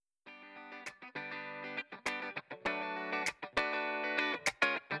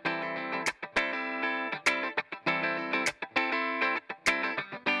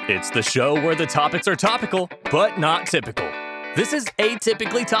It's the show where the topics are topical, but not typical. This is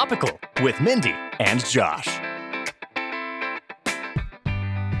Atypically Topical with Mindy and Josh.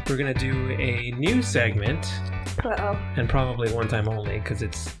 We're going to do a new segment. Uh-oh. And probably one time only because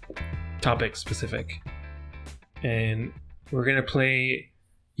it's topic specific. And we're going to play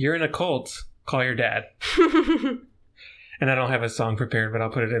You're in a Cult, Call Your Dad. And I don't have a song prepared, but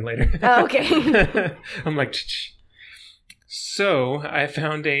I'll put it in later. Oh, okay. I'm like, Ch-ch. So I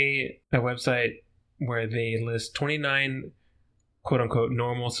found a website where they list 29 quote-unquote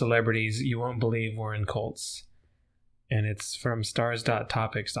normal celebrities you won't believe were in cults. And it's from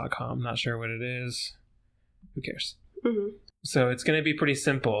stars.topics.com. Not sure what it is. Who cares? Mm-hmm. So it's going to be pretty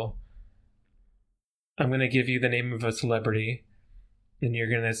simple. I'm going to give you the name of a celebrity, and you're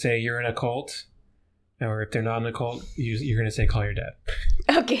going to say you're in a cult. Or if they're not in a cult, you're going to say call your dad.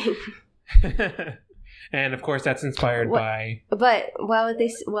 Okay. And of course, that's inspired by... But why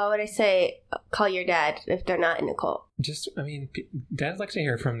would I say call your dad if they're not in a cult? Just, I mean, dads like to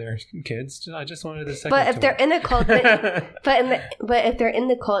hear from their kids. I just wanted to say. But if they're in a cult, but if they're in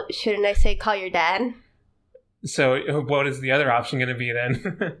the cult, shouldn't I say call your dad? So what is the other option going to be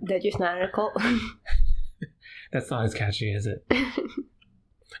then? They're just not in a cult. That's not as catchy, is it?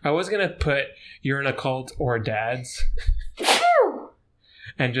 I was going to put you're in a cult or dads.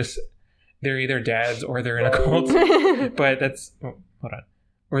 And just... They're either dads or they're in a cult, but that's... Oh, hold on.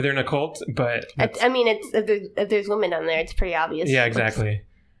 Or they're in a cult, but... I mean, it's if there's women on there, it's pretty obvious. Yeah, exactly.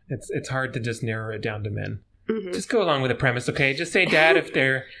 It's hard to just narrow it down to men. Mm-hmm. Just go along with the premise, okay? Just say dad if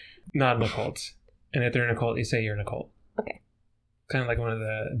they're not in a cult. And if they're in a cult, you say you're in a cult. Okay. Kind of like one of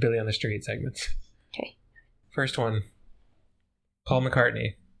the Billy on the Street segments. Okay. First one. Paul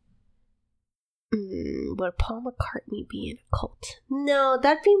McCartney. Would Paul McCartney be in a cult? No,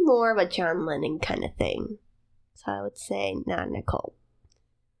 that'd be more of a John Lennon kind of thing. So I would say not in a cult.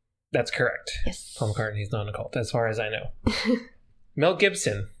 That's correct. Yes. Paul McCartney's not in a cult, as far as I know. Mel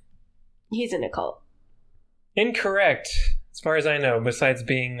Gibson. He's in a cult. Incorrect. As far as I know, besides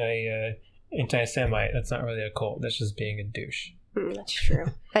being a anti-Semite, that's not really a cult. That's just being a douche. That's true.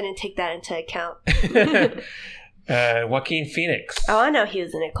 I didn't take that into account. Joaquin Phoenix. Oh, I know he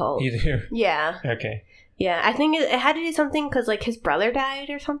was in a cult. You do? Yeah. Okay. Yeah, I think it had to do something because, like, his brother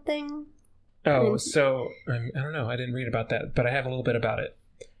died or something. Oh, so, I don't know. I didn't read about that, but I have a little bit about it.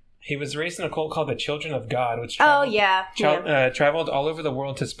 He was raised in a cult called the Children of God, which traveled all over the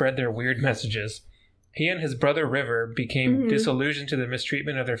world to spread their weird messages. He and his brother River became disillusioned to the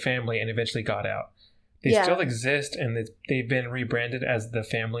mistreatment of their family and eventually got out. They still exist, and they've been rebranded as the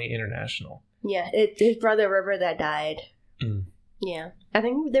Family International. Yeah, it's his brother River that died. Mm. Yeah. I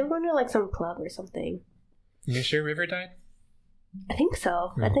think they were going to, like, some club or something. You sure River died? I think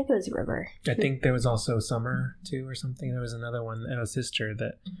so. I think it was River. I think there was also Summer, too, or something. There was another one, a sister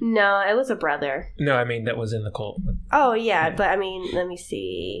that... No, it was a brother. No, I mean, that was in the cult. Oh, yeah, but I mean, let me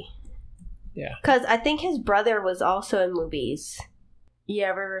see. Yeah. Because I think his brother was also in movies. Yeah,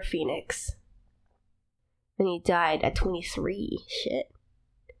 River Phoenix. And he died at 23. Shit.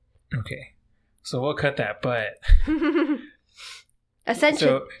 Okay. So we'll cut that, but...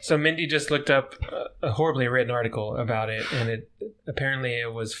 Essentially... So Mindy just looked up a horribly written article about it, and apparently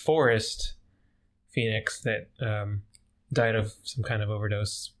it was Forrest Phoenix that died of some kind of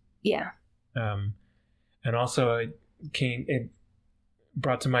overdose. Yeah. And also it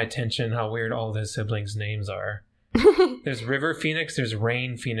brought to my attention how weird all of his siblings' names are. There's River Phoenix, there's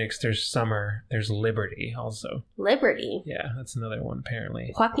Rain Phoenix, there's Summer, there's Liberty also. Liberty? Yeah, that's another one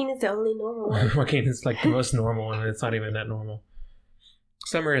apparently. Joaquin is the only normal one. Joaquin is like the most normal one, and it's not even that normal.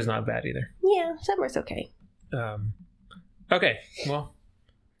 Summer is not bad either. Yeah, Summer's okay. Okay, well.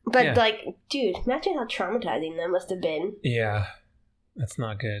 But, yeah. like, dude, imagine how traumatizing that must have been. Yeah, that's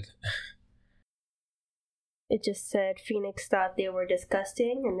not good. It just said Phoenix thought they were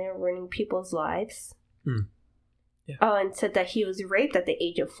disgusting and they were ruining people's lives. Yeah. Oh, and said that he was raped at the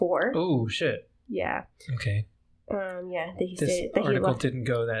age of 4. Oh, shit. Yeah. Okay. Yeah, This article didn't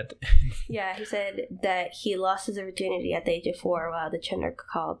go that... Yeah, he said that he lost his virginity at the age of 4 while the children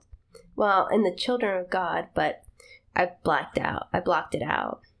called... Well, in the Children of God, but I blocked it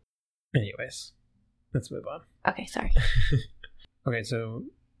out. Anyways, let's move on. Okay, sorry. Okay, so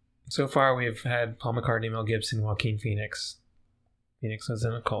far we've had Paul McCartney, Mel Gibson, Joaquin Phoenix. Phoenix was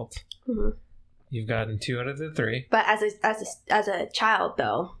in a cult. Mm-hmm. You've gotten 2 out of the 3. But as a child,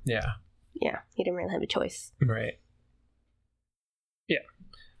 though. Yeah. Yeah, he didn't really have a choice. Right. Yeah.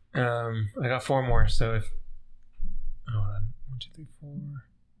 I got 4 more, so if... Hold on. 1, 2, 3, 4...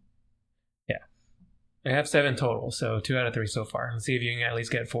 Yeah. I have 7 total, so 2 out of 3 so far. Let's see if you can at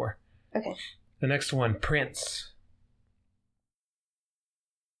least get 4. Okay. The next one, Prince.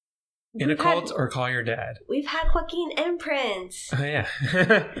 In a cult or call your dad? We've had Joaquin and Prince. Oh, yeah.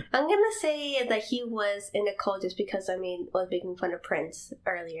 I'm going to say that he was in a cult just because, I was making fun of Prince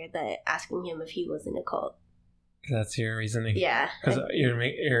earlier, that asking him if he was in a cult. That's your reasoning? Yeah. Because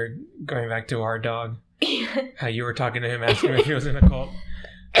you're going back to our dog. How you were talking to him, asking him if he was in a cult.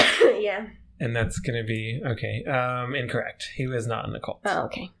 Yeah. And that's going to be, okay, incorrect. He was not in a cult. Oh,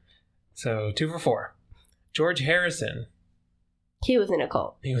 okay. So 2 for 4. George Harrison. He was in a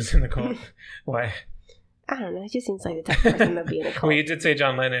cult. He was in a cult. Why? I don't know. It just seems like the type of person to be in a cult. Well, you did say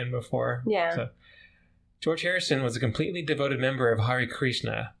John Lennon before. Yeah. So. George Harrison was a completely devoted member of Hare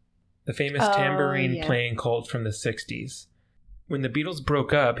Krishna, the famous tambourine-playing cult from the 60s. When the Beatles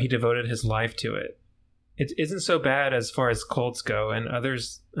broke up, he devoted his life to it. It isn't so bad as far as cults go, and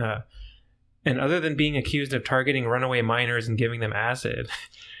others... and other than being accused of targeting runaway minors and giving them acid...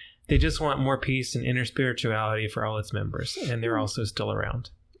 They just want more peace and inner spirituality for all its members, and they're also still around.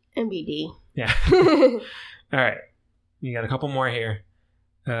 MBD. Yeah. All right. You got a couple more here.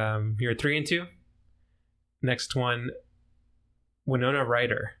 You're 3 and 2. Next one, Winona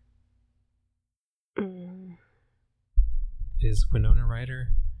Ryder. Is Winona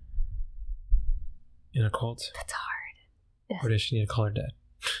Ryder in a cult? That's hard. Yes. Or does she need to call her dad?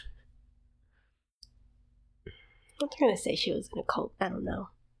 I'm going to say she was in a cult. I don't know.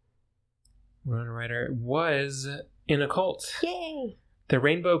 Winona Ryder was in a cult. Yay! The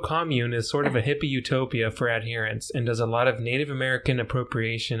Rainbow Commune is sort of a hippie utopia for adherents and does a lot of Native American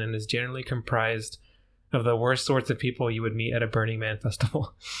appropriation and is generally comprised of the worst sorts of people you would meet at a Burning Man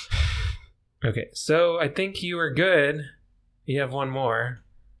festival. Okay, so I think you are good. You have one more.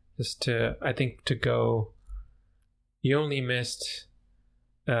 To go. You only missed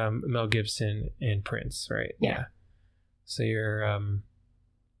Mel Gibson and Prince, right? Yeah. So you're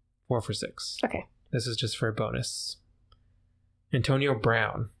 4 for 6. Okay. This is just for a bonus. Antonio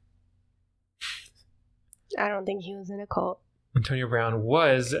Brown. I don't think he was in a cult. Antonio Brown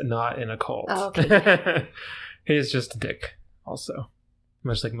was not in a cult. Oh, okay. He is just a dick, also.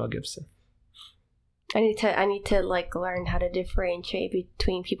 Much like Mel Gibson. I need to learn how to differentiate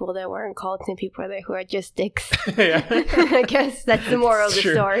between people that were in cults and people who are just dicks. Yeah. I guess that's the moral of the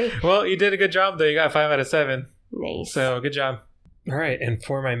story. Well, you did a good job though. You got 5 out of 7. Nice. So good job. All right, and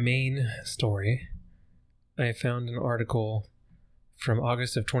for my main story, I found an article from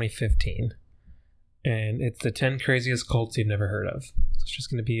August of 2015, and it's the 10 craziest cults you've never heard of. So it's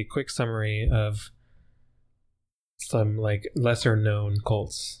just going to be a quick summary of some lesser known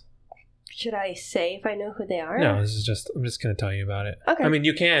cults. Should I say if I know who they are? No, I'm just going to tell you about it. Okay. I mean,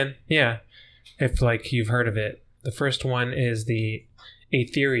 you can, yeah, if you've heard of it. The first one is the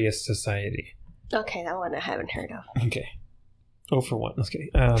Aetherius Society. Okay, that one I haven't heard of. Okay. 0 for 1. Let's get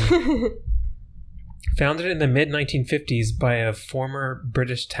Founded in the mid-1950s by a former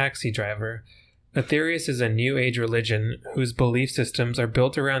British taxi driver, Aetherius is a New Age religion whose belief systems are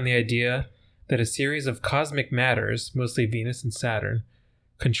built around the idea that a series of cosmic matters, mostly Venus and Saturn,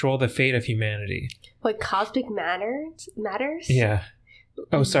 control the fate of humanity. What, cosmic matters? Yeah.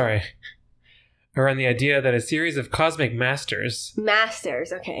 Oh, sorry. Around the idea that a series of cosmic masters...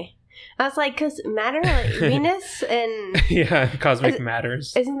 Masters, okay. I was like, because matter, like Venus and... Yeah, cosmic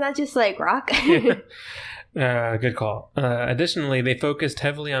matters. Isn't that just rock? Good call. Additionally, they focused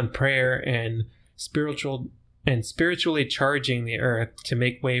heavily on prayer and spiritually charging the earth to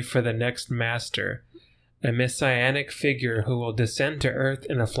make way for the next master, a messianic figure who will descend to earth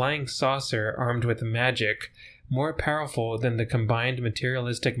in a flying saucer armed with magic, more powerful than the combined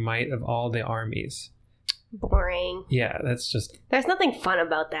materialistic might of all the armies. Boring. Yeah, that's just... There's nothing fun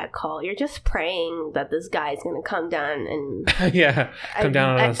about that call. You're just praying that this guy's going to come down and... Yeah, come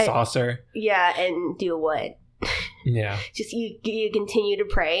down on a saucer. Yeah, and do what? Yeah. Just you continue to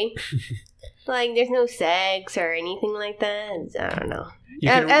pray. There's no sex or anything like that. I don't know.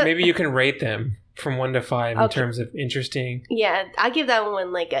 Maybe you can rate them from 1 to 5 in terms of interesting. Yeah, I'll give that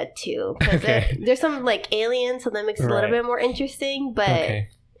one a 2. Okay. There's some aliens, so that makes it a little bit more interesting, but okay.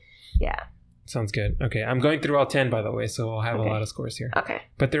 Yeah. Sounds good. Okay, I'm going through all 10, by the way, so we'll have a lot of scores here. Okay.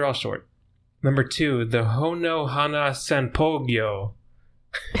 But they're all short. Number 2, the Hono Hana Sanpogyo.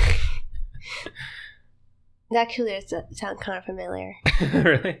 Actually, it sounds kind of familiar.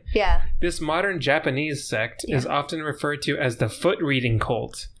 Really? Yeah. This modern Japanese sect is often referred to as the foot reading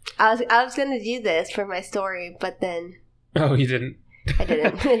cult. I was going to do this for my story, but then... Oh, you didn't? I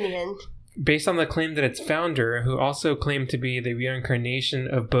didn't in the end. Based on the claim that its founder, who also claimed to be the reincarnation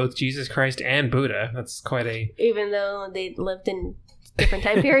of both Jesus Christ and Buddha, that's quite a... Even though they lived in different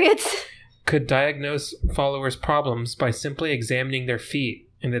time periods? Could diagnose followers' problems by simply examining their feet,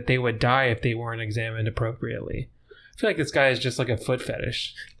 and that they would die if they weren't examined appropriately. I feel like this guy is just a foot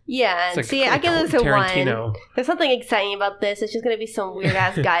fetish. Yeah, like, see, I give this a Tarantino. 1. There's something exciting about this. It's just going to be some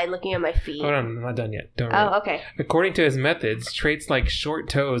weird-ass guy looking at my feet. Hold on, I'm not done yet. Don't Oh, okay. According to his methods, traits like short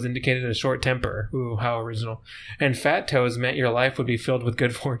toes indicated a short temper. Ooh, how original. And fat toes meant your life would be filled with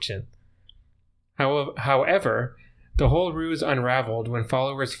good fortune. However, the whole ruse unraveled when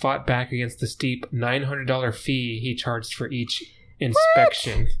followers fought back against the steep $900 fee he charged for each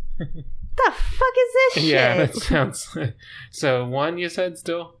inspection. What the fuck is this shit? Yeah, that sounds... So 1, you said,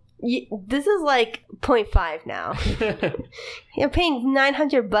 still? This is like 0.5 now. You're paying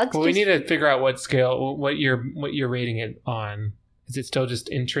 $900. Well, we need to figure out what scale, what you're rating it on. Is it still just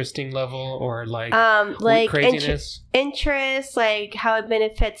interesting level or like craziness? Interest, like how it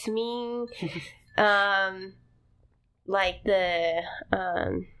benefits me. Like the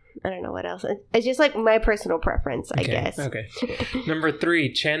I don't know what else. It's just like my personal preference, I guess. Okay. Number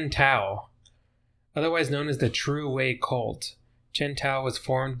 3, Chen Tao, otherwise known as the True Way Cult. Chen Tao was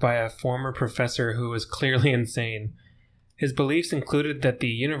formed by a former professor who was clearly insane. His beliefs included that the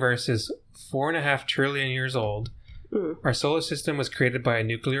universe is 4.5 trillion years old. Our solar system was created by a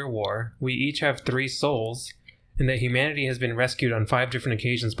nuclear war. We each have 3 souls, and that humanity has been rescued on 5 different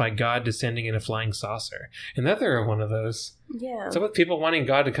occasions by God descending in a flying saucer. Another one of those. Yeah. So with people wanting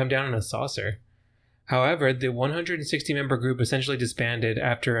God to come down in a saucer. However, the 160-member group essentially disbanded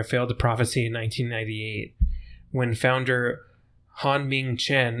after a failed prophecy in 1998, when founder Hanming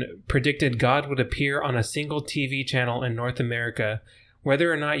Chen predicted God would appear on a single TV channel in North America,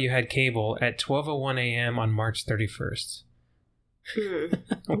 whether or not you had cable, at 12:01 a.m. on March 31st.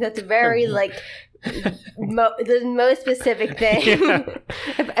 That's very, like, the most specific thing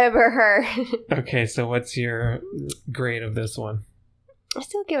I've ever heard. Okay, so what's your grade of this one? I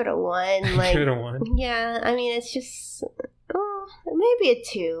still give it a 1. Like, give it a 1? Yeah, I mean, it's just... maybe a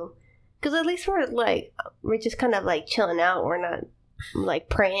 2. Because at least we're just kind of, like, chilling out. We're not, like,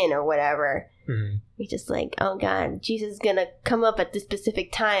 praying or whatever. Mm-hmm. We're just like, oh, God, Jesus is going to come up at this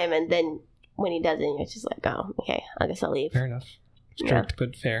specific time. And then when he doesn't, you're just like, oh, okay, I guess I'll leave. Fair enough. Strict,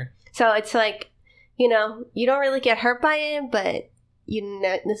 but fair. So it's like, you don't really get hurt by it, but you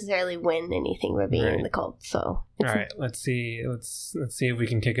don't necessarily win anything by being in the cult. So all right, let's see if we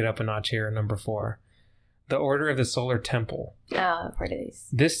can kick it up a notch here. Number 4. The Order of the Solar Temple. Oh, I've heard of these.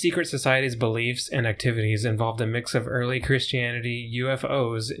 This secret society's beliefs and activities involved a mix of early Christianity,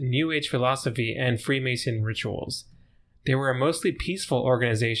 UFOs, New Age philosophy, and Freemason rituals. They were a mostly peaceful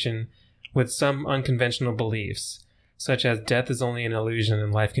organization with some unconventional beliefs, such as death is only an illusion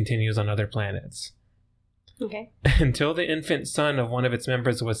and life continues on other planets. Okay. Until the infant son of one of its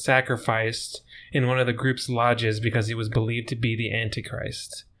members was sacrificed in one of the group's lodges because he was believed to be the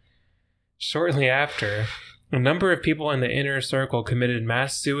Antichrist. Shortly after, a number of people in the inner circle committed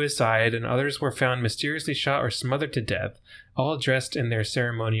mass suicide, and others were found mysteriously shot or smothered to death, all dressed in their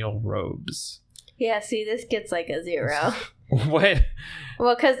ceremonial robes. Yeah, see, this gets like a 0. What?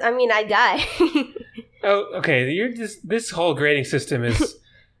 Well, because, I mean, I die. Oh, okay. This whole grading system is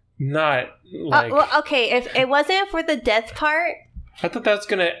not like... well, okay, if it wasn't for the death part... I thought that was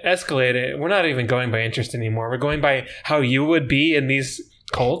going to escalate it. We're not even going by interest anymore. We're going by how you would be in these...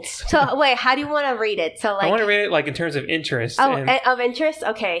 cults. So wait, how do you want to read it? So like, I want to read it like in terms of interest. Oh, of interest.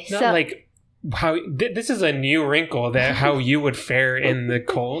 Okay, not so like how this is a new wrinkle that how you would fare in the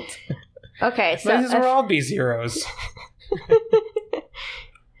cult. Okay, so these will all be zeros.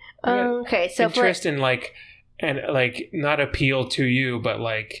 Okay, so interest in like not appeal to you, but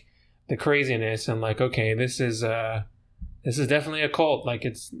like the craziness and like okay, this is definitely a cult. Like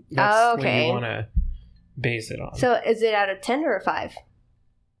that's what you want to base it on. So is it out of 10 or a 5?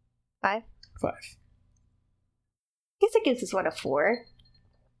 5? 5. I guess it gives this one a 4.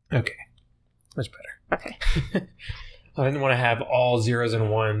 Okay. Much better. Okay. I didn't want to have all zeros and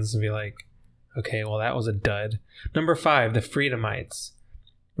ones and be like, okay, well, that was a dud. Number 5, the Freedomites.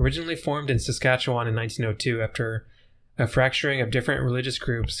 Originally formed in Saskatchewan in 1902 after a fracturing of different religious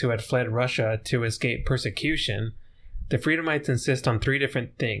groups who had fled Russia to escape persecution, the Freedomites insist on 3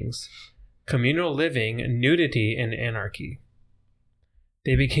 different things: communal living, nudity, and anarchy.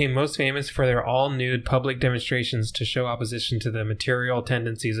 They became most famous for their all-nude public demonstrations to show opposition to the material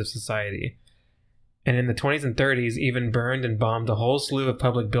tendencies of society. And in the 20s and 30s, even burned and bombed a whole slew of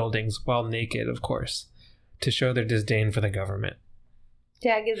public buildings, while naked, of course, to show their disdain for the government.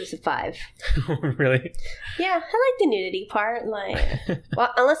 Yeah, I give this a 5. Really? Yeah, I like the nudity part. Like,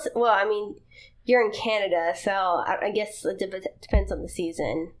 I mean, you're in Canada, so I guess it depends on the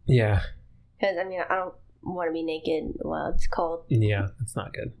season. Yeah. Because, I mean, I don't want to be naked while it's cold. Yeah, that's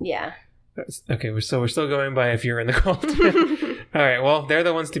not good. Yeah. Okay, we're still going by if you're in the cold. All right, well, they're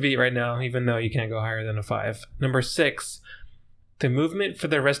the ones to beat right now, even though you can't go higher than a 5. Number 6, The movement for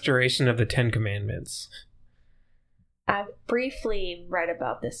the restoration of the Ten Commandments. I've briefly read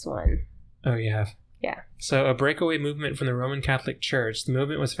about this one. Oh, you have? Yeah. So, a breakaway movement from the Roman Catholic Church. The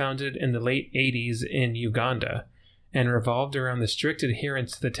movement was founded in the late 80s in Uganda and revolved around the strict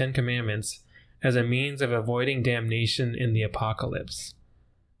adherence to the Ten Commandments as a means of avoiding damnation in the apocalypse.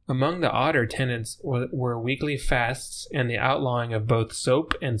 Among the odder tenets were weekly fasts and the outlawing of both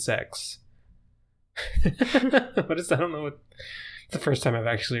soap and sex. What is that? I don't know. It's the first time I've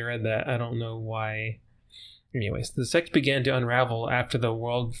actually read that. I don't know why. Anyways, the sect began to unravel after the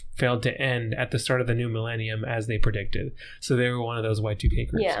world failed to end at the start of the new millennium as they predicted. So they were one of those Y2K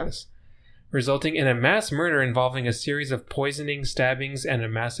groups. Yeah. Resulting in a mass murder involving a series of poisoning, stabbings, and a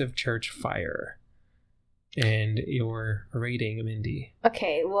massive church fire. And your rating, Mindy.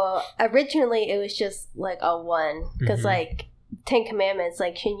 Okay, well, originally it was just like a 1. Because, like, 10 Commandments,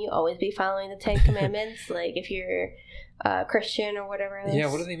 like, shouldn't you always be following the 10 Commandments? Like, if you're Christian or whatever it is. Yeah,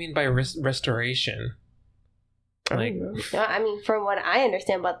 what do they mean by restoration? Like, I mean, from what I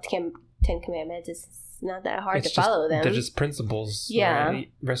understand about the 10 Commandments, it's not that hard to follow them. They're just principles. Yeah.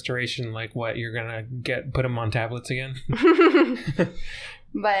 Right? Restoration, like what? You're going to put them on tablets again?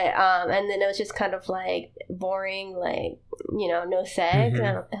 But, and then it was just kind of like boring, like, no sex.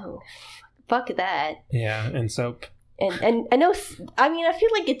 Fuck that. Yeah, and soap. And I know, I mean, I feel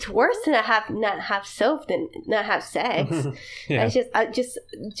like it's worse to not have soap than not have sex. Yeah. It's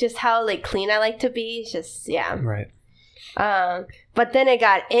just how like clean I like to be. It's just, yeah. Right. But then it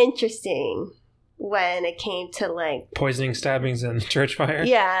got interesting when it came to like poisoning, stabbings, and church fire.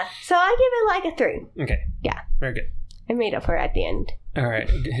 Yeah. So I give it like a 3. Okay. Yeah. Very good. I made up for it at the end. All right.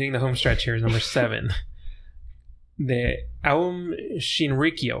 Hitting the home stretch here is number 7. The Aum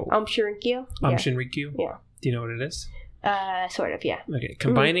Shinrikyo. Shinrikyo? Yeah. Do you know what it is? Sort of, yeah. Okay.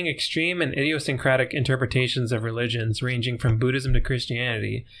 Combining extreme and idiosyncratic interpretations of religions ranging from Buddhism to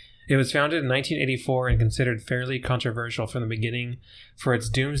Christianity, it was founded in 1984 and considered fairly controversial from the beginning for its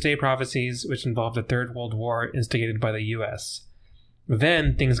doomsday prophecies, which involved a Third World War instigated by the U.S.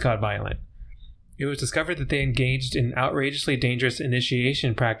 Then things got violent. It was discovered that they engaged in outrageously dangerous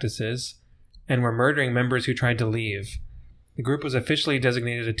initiation practices and were murdering members who tried to leave. The group was officially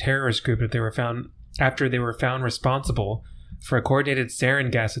designated a terrorist group after they were found responsible for a coordinated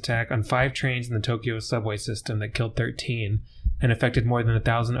sarin gas attack on 5 trains in the Tokyo subway system that killed 13 and affected more than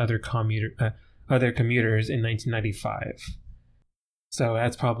 1,000 other commuters in 1995. So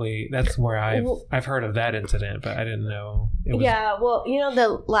that's where I've heard of that incident, but I didn't know. Yeah, well,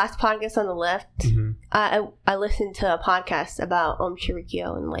 the last podcast on the left, I listened to a podcast about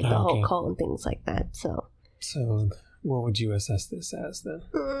Shinrikyo and like the whole cult and things like that. So what would you assess this as then?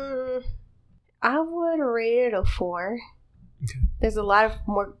 I would rate it a 4. Okay. There's a lot of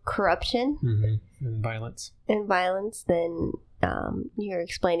more corruption and violence than you're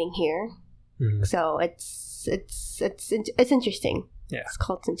explaining here. So it's interesting. Yeah, it's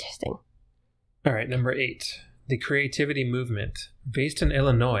called interesting. All right, number 8, the Creativity Movement. Based in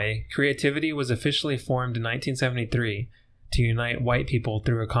Illinois, Creativity was officially formed in 1973 to unite white people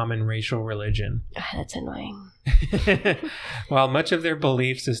through a common racial religion. That's annoying. While much of their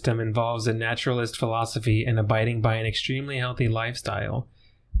belief system involves a naturalist philosophy and abiding by an extremely healthy lifestyle,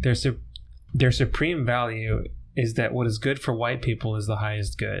 their supreme value is that what is good for white people is the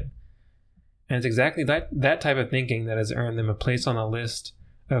highest good. And it's exactly that type of thinking that has earned them a place on a list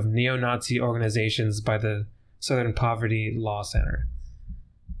of neo-Nazi organizations by the Southern Poverty Law Center.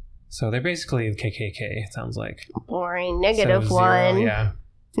 So they're basically the KKK, it sounds like. Boring. Negative 1. Yeah.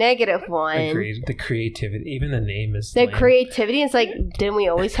 Negative 1. Agreed. The creativity. Even the name is the lame. Creativity is like, didn't we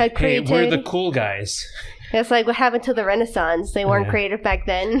always have creativity? Hey, we're the cool guys. It's like what happened to the Renaissance. They weren't creative back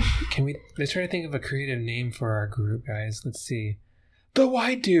then. Let's try to think of a creative name for our group, guys. Let's see. The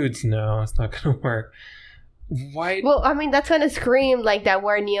White Dudes. No, it's not going to work. White. Well, I mean, that's going to scream like that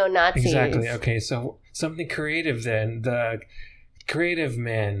we're neo-Nazis. Exactly. Okay, so something creative then. The Creative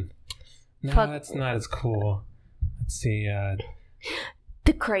Men. No, that's not as cool. Let's see.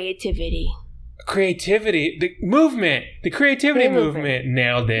 The Creativity. The movement. The Creativity movement.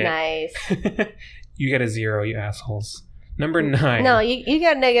 Nailed it. Nice. You got a 0, you assholes. Number 9. No, you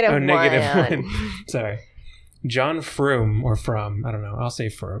got negative 1. Negative 1. Sorry. John Frum, or Frum. I don't know. I'll say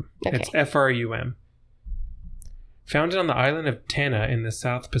Frum. Okay. It's F-R-U-M. Founded on the island of Tanna in the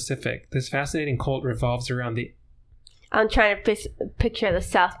South Pacific, this fascinating cult revolves around the... I'm trying to picture the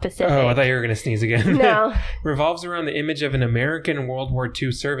South Pacific. Oh, I thought you were going to sneeze again. No. Revolves around the image of an American World War II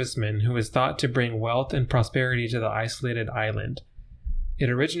serviceman who is thought to bring wealth and prosperity to the isolated island. It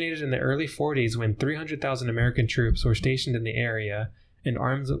originated in the early 40s when 300,000 American troops were stationed in the area and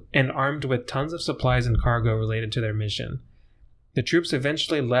armed with tons of supplies and cargo related to their mission. The troops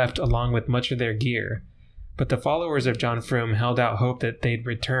eventually left along with much of their gear, but the followers of John Frum held out hope that they'd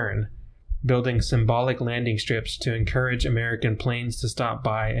return, building symbolic landing strips to encourage American planes to stop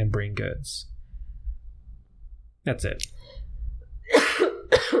by and bring goods. That's it.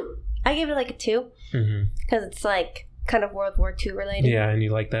 I give it like a 2. Because it's like kind of World War II related. Yeah, and you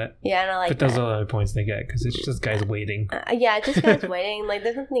like that? Yeah, and I like that. But those are the other points they get, because it's just guys waiting. Yeah, just guys waiting. Like,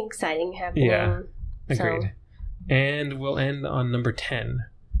 there's nothing exciting happening. Yeah, agreed. So. And we'll end on number 10.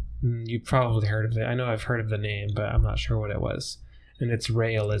 You've probably heard of it. I know I've heard of the name, but I'm not sure what it was. And it's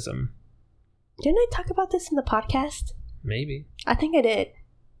realism. Didn't I talk about this in the podcast? Maybe. I think I did.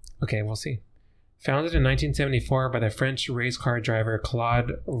 Okay, we'll see. Founded in 1974 by the French race car driver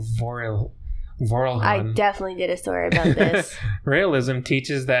Claude Vorilhon. I definitely did a story about this. Realism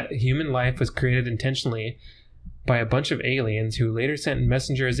teaches that human life was created intentionally by a bunch of aliens who later sent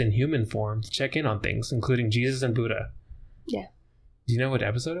messengers in human form to check in on things, including Jesus and Buddha. Yeah. Do you know what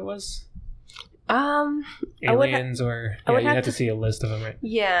episode it was? Aliens you'd have to see a list of them, right?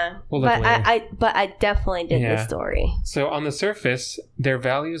 Yeah, but I definitely did this story. So on the surface, their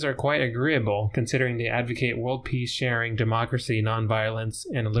values are quite agreeable, considering they advocate world peace, sharing, democracy, nonviolence,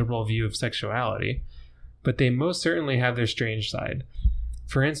 and a liberal view of sexuality. But they most certainly have their strange side.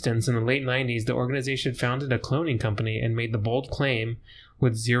 For instance, in the late 90s, the organization founded a cloning company and made the bold claim,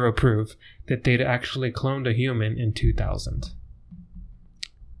 with zero proof, that they'd actually cloned a human in 2000.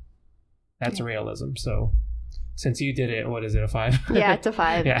 That's realism. So, since you did it, what is it, a 5? Yeah, it's a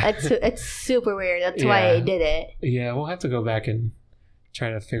 5. Yeah. It's super weird. That's why I did it. Yeah, we'll have to go back and try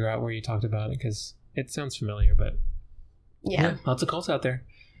to figure out where you talked about it, because it sounds familiar, but yeah, lots of cults out there.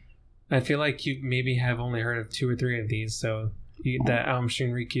 I feel like you maybe have only heard of 2 or 3 of these. So, that Aum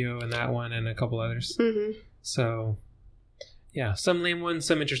Shinrikyo and that one and a couple others. Mm-hmm. So, yeah, some lame ones,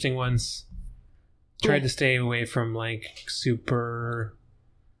 some interesting ones. Tried to stay away from like super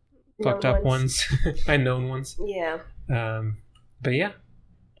fucked up ones. Unknown ones. Yeah. But yeah,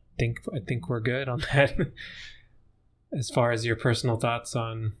 I think we're good on that. As far as your personal thoughts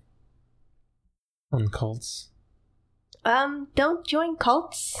on cults. Don't join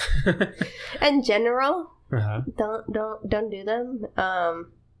cults. In general. Uh-huh. Don't do them.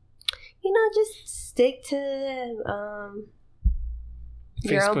 Just stick to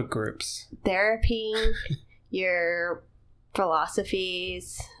Facebook groups, therapy, your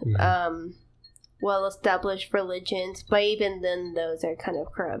philosophies, well-established religions, but even then those are kind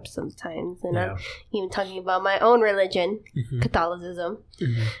of corrupt sometimes. And I'm even talking about my own religion, Catholicism.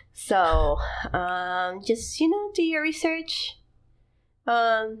 So just do your research.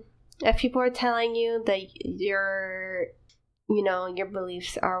 If people are telling you that your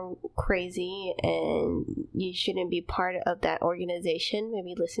beliefs are crazy and you shouldn't be part of that organization,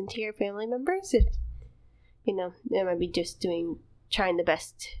 maybe listen to your family members. If they might be just trying to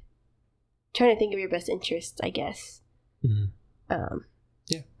think of your best interest, I guess. And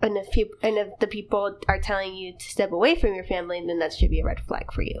if the people are telling you to step away from your family, then that should be a red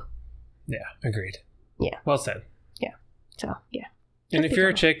flag for you. Yeah, agreed. Yeah. Well said. Yeah. So, yeah. And if you're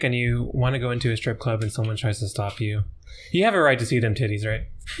a chick and you want to go into a strip club and someone tries to stop you, you have a right to see them titties, right?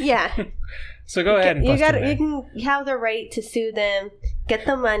 Yeah. So go ahead and bust them. You can have the right to sue them, get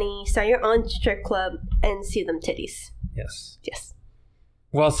the money, start your own strip club, and sue them titties. Yes. Yes.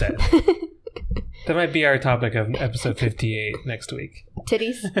 Well said. That might be our topic of episode 58 next week.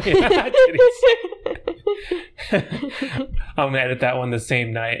 Titties? Yeah, titties. I'm going to edit that one the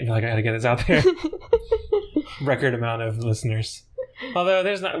same night and be like, I got to get this out there. Record amount of listeners. Although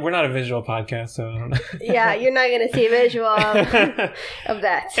we're not a visual podcast, so I don't know. Yeah, you're not going to see a visual of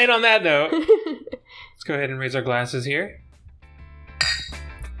that. And on that note, let's go ahead and raise our glasses here.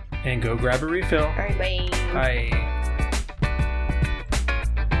 And go grab a refill. All right, bye. Bye.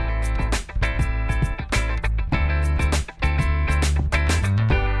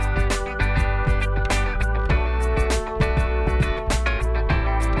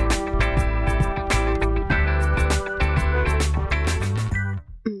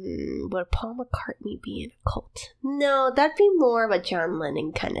 Would Paul McCartney be in a cult? No, that'd be more of a John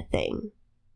Lennon kind of thing.